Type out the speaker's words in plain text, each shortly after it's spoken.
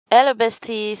Hello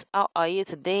besties, how are you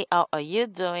today? How are you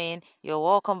doing? You're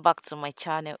welcome back to my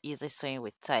channel Easy Sewing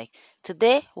with Ty.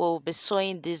 Today we'll be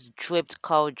sewing this draped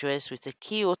cowl dress with a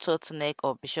keyhole turtleneck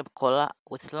or bishop collar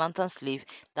with lantern sleeve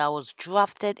that was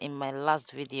drafted in my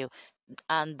last video,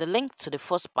 and the link to the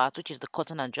first part, which is the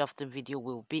cutting and drafting video,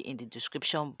 will be in the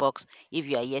description box if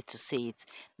you are yet to see it.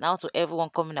 Now, to everyone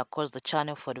coming across the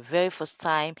channel for the very first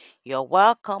time, you're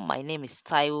welcome. My name is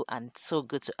Taiwo and it's so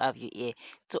good to have you here.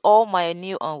 To all my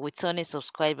new and returning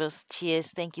subscribers,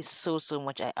 cheers. Thank you so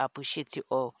much. I appreciate you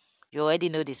all. You already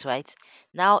know this, right?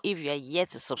 Now, if you are yet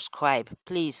to subscribe,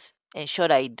 please ensure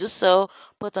that you do so.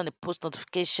 Put on the post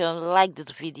notification, like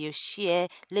this video, share,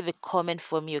 leave a comment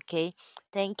for me, okay?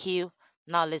 Thank you.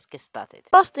 Now let's get started.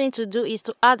 First thing to do is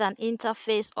to add an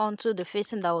interface onto the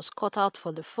facing that was cut out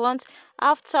for the front,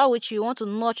 after which you want to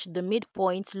notch the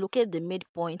midpoint, locate the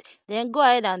midpoint, then go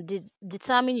ahead and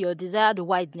determine your desired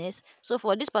wideness. So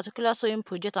for this particular sewing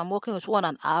project, I'm working with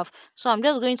 1.5, so I'm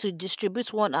just going to distribute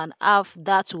 1.5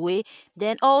 that way.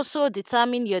 Then also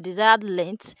determine your desired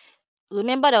length.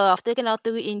 Remember that I've taken out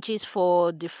 3 inches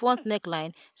for the front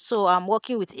neckline, so I'm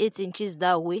working with 8 inches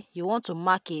that way. You want to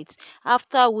mark it,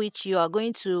 after which you are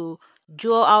going to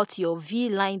draw out your V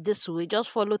line this way. Just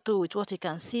follow through with what you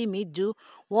can see me do.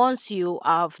 Once you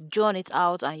have drawn it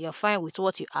out and you're fine with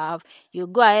what you have, you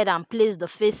go ahead and place the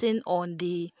facing on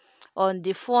the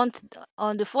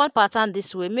front pattern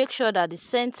this way. Make sure that the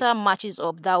center matches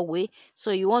up that way,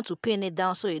 so you want to pin it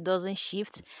down so it doesn't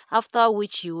shift, after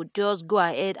which you just go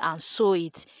ahead and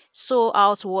sew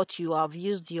out what you have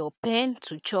used your pen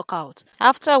to chalk out,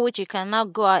 after which you can now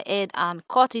go ahead and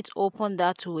cut it open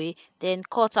that way, then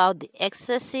cut out the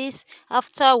excesses,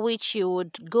 after which you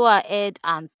would go ahead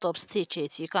and top stitch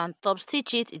it. You can top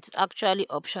stitch it, it's actually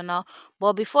optional,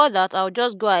 but before that I'll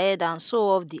just go ahead and sew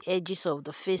off the edges of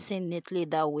the facing neatly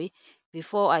that way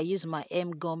before I use my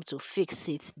M gum to fix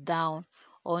it down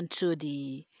onto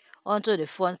the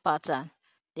front pattern.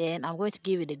 Then I'm going to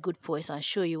give it a good press and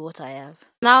show you what I have.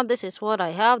 Now this is what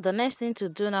I have. The next thing to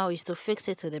do now is to fix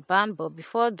it to the band, but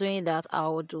before doing that I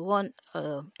would want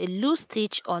a loose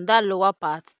stitch on that lower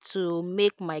part to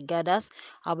make my gathers.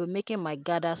 I'll be making my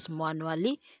gathers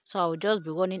manually, so I'll just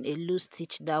be running a loose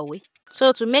stitch that way.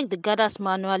 So to make the gathers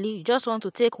manually, you just want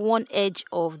to take one edge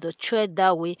of the thread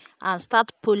that way and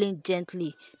start pulling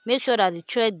gently. Make sure that the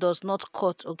thread does not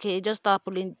cut, okay? Just start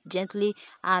pulling gently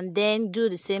and then do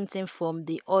the same thing from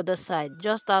the other side.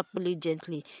 Just start pulling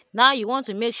gently. Now you want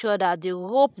to make sure that the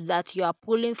rope that you are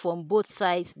pulling from both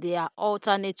sides, they are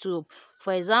alternate rope.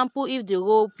 For example, if the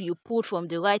rope you pulled from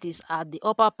the right is at the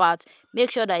upper part, make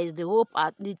sure that it's the rope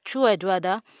at the thread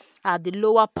rather at the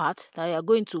lower part that you are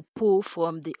going to pull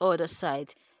from the other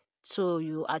side, so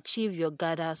you achieve your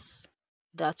gathers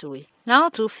that way. Now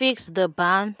to fix the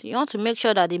band, you want to make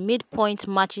sure that the midpoint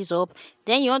matches up.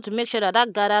 Then you want to make sure that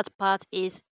that gathered part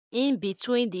is in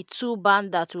between the two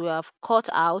bands that we have cut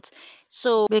out.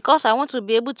 So because I want to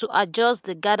be able to adjust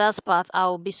the gathers part, I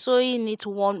will be sewing it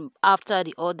one after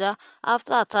the other.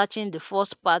 After attaching the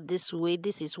first part this way,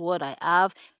 this is what I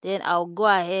have. Then I'll go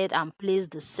ahead and place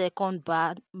the second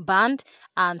band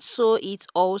and sew it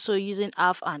also using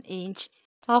 1/2 inch.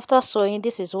 After sewing,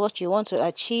 this is what you want to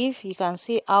achieve. You can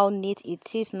see how neat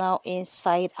it is now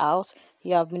inside out.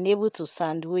 You have been able to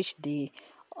sandwich the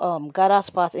gathers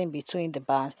part in between the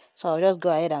band. So I'll just go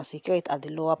ahead and secure it at the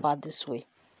lower part this way.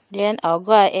 Then I'll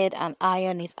go ahead and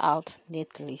iron it out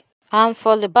neatly. And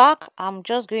for the back, I'm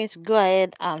just going to go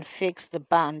ahead and fix the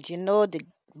band. You know, the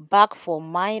back for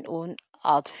mine own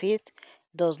outfit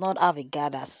does not have a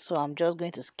gather, so I'm just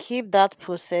going to skip that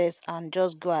process and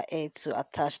just go ahead to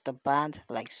attach the band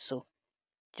like so.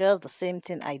 Just the same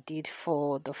thing I did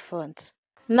for the front.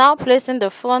 Now placing the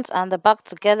front and the back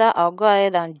together, I'll go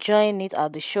ahead and join it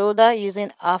at the shoulder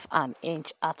using 1/2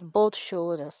 inch at both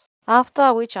shoulders.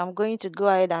 After which I'm going to go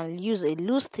ahead and use a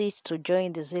loose stitch to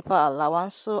join the zipper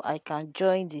allowance so I can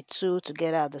join the two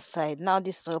together at the side. Now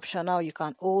this is optional. You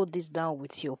can hold this down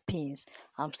with your pins.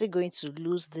 I'm still going to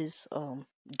lose this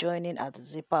joining at the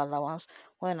zipper allowance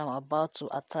when I'm about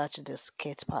to attach the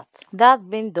skirt part. That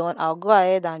being done, I'll go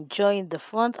ahead and join the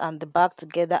front and the back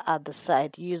together at the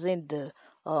side using the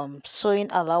sewing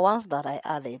allowance that I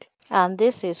added. And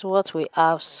this is what we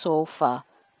have so far.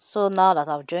 So now that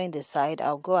I've joined the side,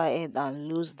 I'll go ahead and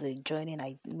lose the joining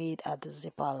I made at the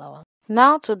zipper allowance.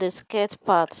 Now to the skirt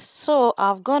part. So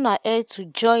I've gone ahead to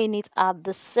join it at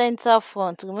the center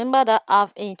front. Remember that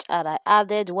 1/2 inch that I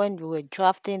added when we were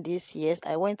drafting this? Yes,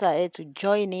 I went ahead to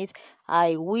join it.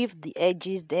 I weaved the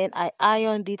edges, then I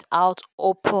ironed it out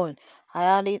open. I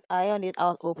ironed it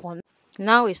out open.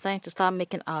 Now it's time to start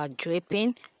making our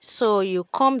draping. So you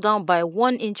come down by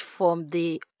 1 inch from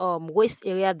the waist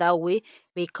area that way,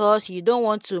 because you don't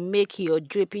want to make your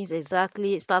drapings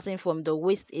exactly starting from the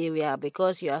waist area,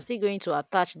 because you are still going to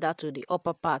attach that to the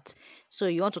upper part. So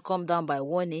you want to come down by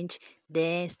 1 inch,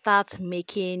 then start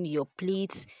making your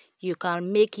pleats. You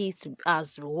can make it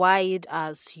as wide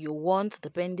as you want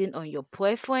depending on your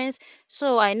preference.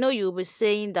 So I know you'll be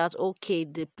saying that, okay,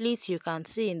 the pleat you can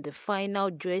see in the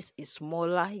final dress is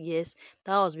smaller. Yes,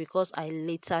 that was because I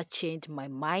later changed my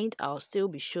mind. I'll still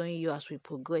be showing you as we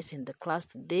progress in the class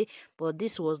today, but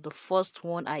this was the first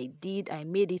one I did. I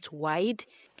made it wide.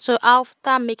 So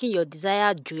after making your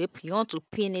desired drape, you want to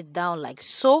pin it down like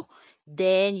so.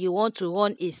 Then you want to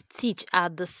run a stitch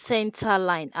at the center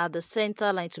line,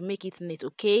 to make it neat.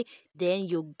 Okay, then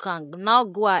you can now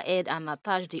go ahead and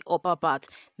attach the upper part.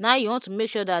 Now you want to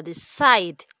make sure that the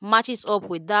side matches up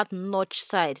with that notch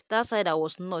side, that side that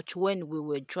was notched when we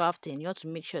were drafting. You want to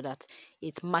make sure that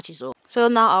it matches up. So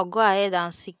now I'll go ahead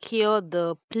and secure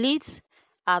the pleats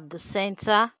at the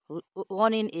center,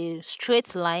 running a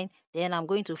straight line. Then I'm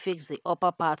going to fix the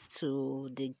upper part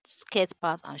to the skirt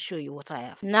part and show you what I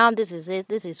have. Now this is it.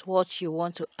 This is what you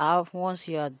want to have once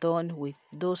you are done with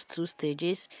those two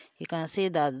stages. You can see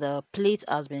that the pleat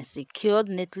has been secured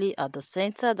neatly at the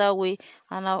center that way,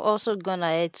 and I've also gone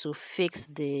ahead to fix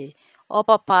the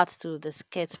upper part to the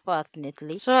skirt part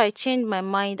neatly. So I changed my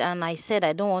mind and I said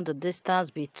I don't want the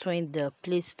distance between the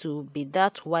pleats to be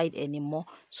that wide anymore,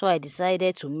 so I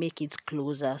decided to make it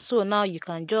closer. So now you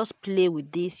can just play with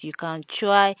this. You can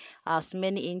try as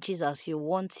many inches as you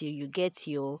want till you get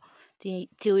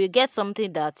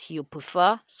something that you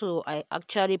prefer. So I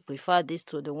actually prefer this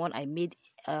to the one I made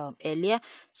earlier,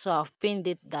 so I've pinned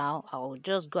it down. I'll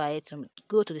just go ahead to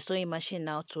go to the sewing machine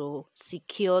now to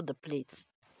secure the plates.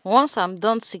 Once I'm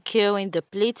done securing the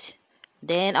plate,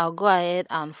 then I'll go ahead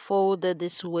and fold it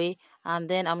this way, and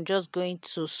then I'm just going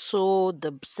to sew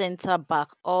the center back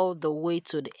all the way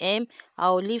to the hem.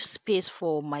 I'll leave space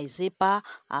for my zipper,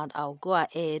 and I'll go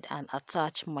ahead and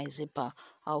attach my zipper.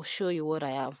 I'll show you what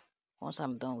I have once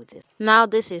I'm done with it. Now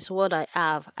this is what I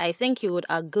have. I think you would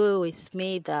agree with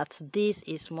me that this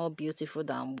is more beautiful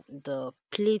than the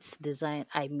pleats design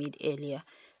I made earlier.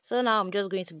 So now I'm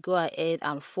just going to go ahead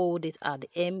and fold it at the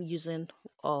hem using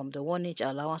the 1 inch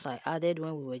allowance I added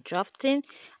when we were drafting.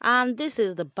 And this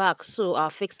is the back, so I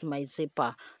fixed my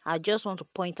zipper. I just want to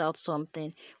point out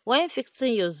something. When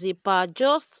fixing your zipper,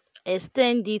 just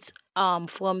extend it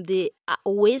from the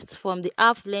waist, from the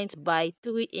half length, by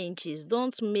 3 inches.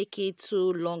 Don't make it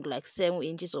too long, like 7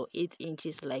 inches or 8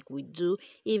 inches like we do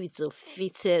if it's a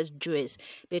fitted dress,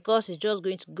 because it's just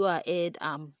going to go ahead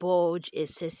and bulge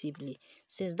excessively.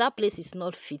 Since that place is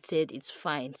not fitted, it's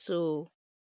fine. So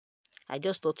I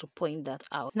just thought to point that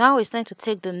out. Now it's time to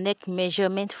take the neck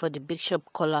measurement for the bishop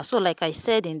collar. So like I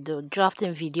said in the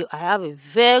drafting video, I have a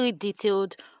very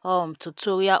detailed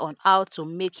tutorial on how to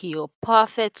make your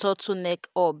perfect turtleneck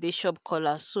or bishop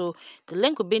collar. So the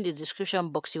link will be in the description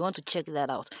box. You want to check that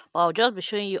out. But I'll just be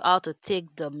showing you how to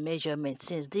take the measurement.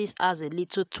 Since this has a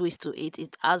little twist to it,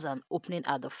 it has an opening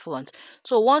at the front.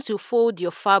 So once you fold your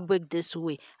fabric this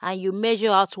way and you measure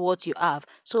out what you have.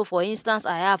 So for instance,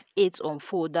 I have 8 on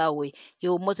fold that way.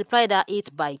 You multiply that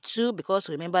 8 by 2, because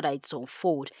remember that it's on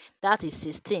fold. That is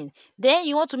 16. Then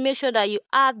you want to make sure that you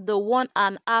add the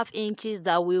 1.5 inches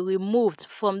that we removed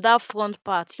from that front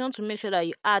part. You want to make sure that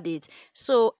you add it.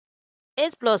 So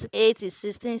 8 plus 8 is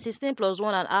 16. 16 plus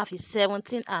 1.5 is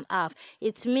 17.5.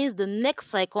 It means the neck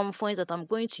circumference that I'm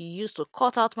going to use to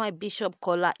cut out my bishop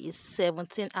collar is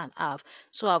 17.5.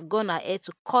 So I've gone ahead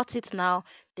to cut it now.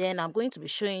 Then I'm going to be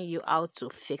showing you how to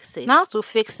fix it. Now to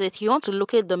fix it, you want to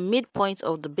locate the midpoint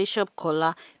of the bishop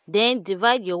collar. Then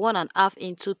divide your 1.5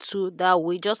 into 2 that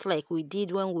way, just like we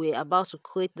did when we were about to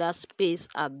create that space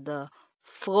at the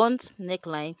front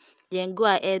neckline. Then go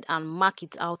ahead and mark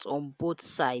it out on both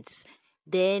sides.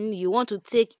 Then you want to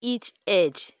take each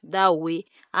edge that way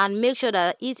and make sure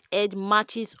that each edge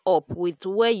matches up with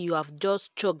where you have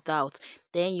just chalked out.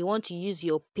 Then you want to use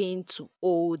your pin to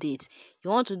hold it.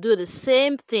 You want to do the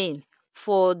same thing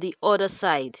for the other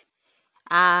side.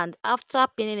 And after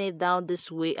pinning it down this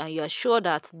way and you are sure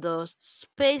that the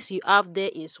space you have there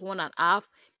is 1.5,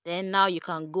 then now you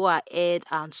can go ahead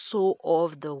and sew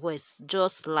off the rest,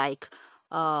 just like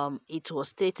it was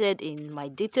stated in my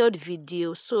detailed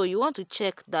video. So you want to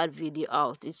check that video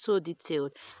out. It's so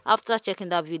detailed. After checking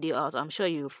that video out, I'm sure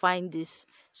you'll find this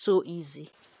so easy.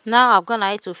 Now I'm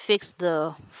gonna to fix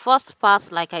the first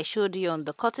part like I showed you on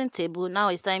the cutting table. Now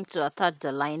it's time to attach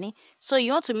the lining. So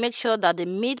you want to make sure that the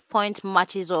midpoint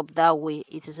matches up that way.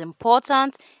 It is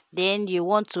important Then you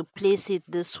want to place it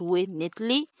this way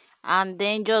neatly, and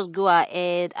then just go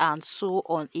ahead and sew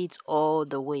on it all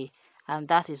the way. And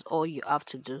that is all you have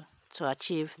to do to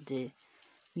achieve the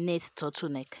neat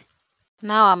turtleneck.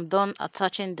 Now I'm done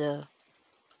attaching the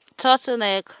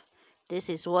turtleneck. This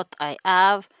is what I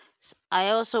have. I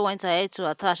also went ahead to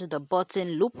attach the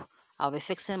button loop. I'll be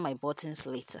fixing my buttons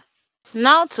later.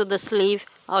 Now to the sleeve,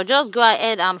 I'll just go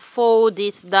ahead and fold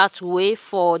it that way.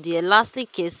 For the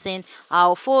elastic casing,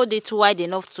 I'll fold it wide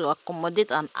enough to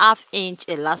accommodate an 1/2 inch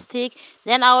elastic.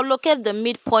 Then I'll locate the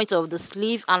midpoint of the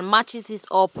sleeve and match it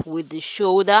up with the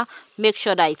shoulder. Make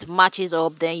sure that it matches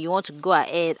up. Then you want to go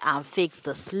ahead and fix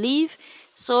the sleeve.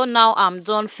 So now I'm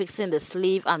done fixing the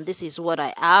sleeve, and this is what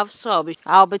I have. So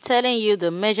I'll be telling you the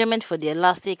measurement for the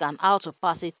elastic and how to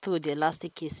pass it through the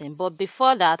elastic casing. But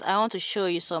before that, I want to show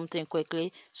you something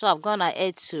quickly. So I've gone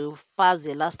ahead to pass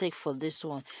the elastic for this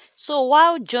one. So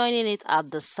while joining it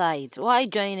at the side,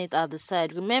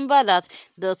 remember that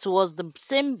that was the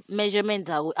same measurement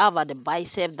that we have at the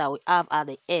bicep that we have at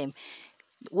the hem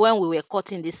when we were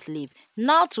cutting this sleeve.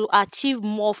 Now to achieve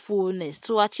more fullness,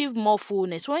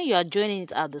 when you are joining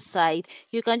it at the side,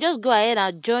 you can just go ahead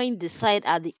and join the side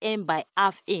at the end by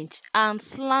 1/2 inch and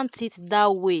slant it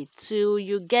that way till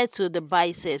you get to the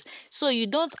biceps. So you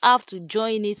don't have to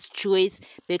join it straight,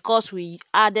 because we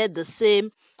added the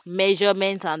same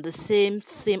measurement and the same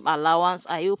seam allowance.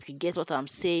 I hope you get what I'm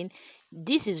saying.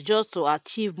 This is just to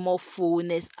achieve more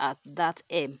fullness at that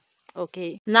hem.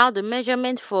 Okay, now the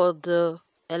measurement for the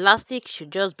elastic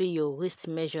should just be your waist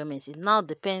measurements. It now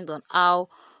depends on how,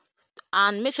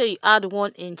 and make sure you add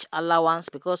 1 inch allowance,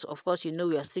 because of course you know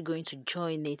we are still going to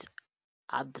join it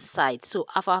at the side. So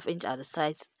half inch at the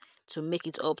sides to make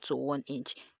it up to 1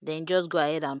 inch. Then just go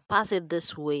ahead and pass it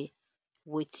this way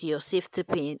with your safety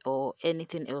pin or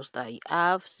anything else that you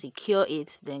have. Secure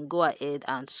it, then go ahead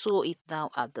and sew it down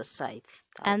at the sides.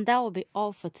 And that will be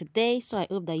all for today. So I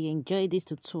hope that you enjoyed this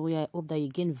tutorial. I hope that you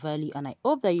gain value, and I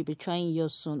hope that you'll be trying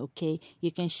yours soon. Okay,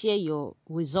 you can share your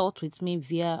result with me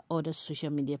via other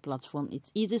social media platforms.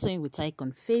 It's EasySewing with Tyke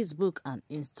on Facebook and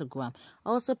Instagram.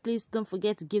 Also, please don't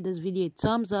forget to give this video a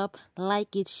thumbs up,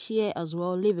 like it, share as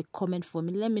well, leave a comment for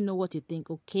me, let me know what you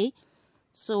think. Okay,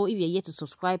 so if you're yet to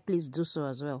subscribe, please do so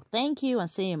as well. Thank you, and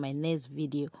see you in my next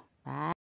video. Bye.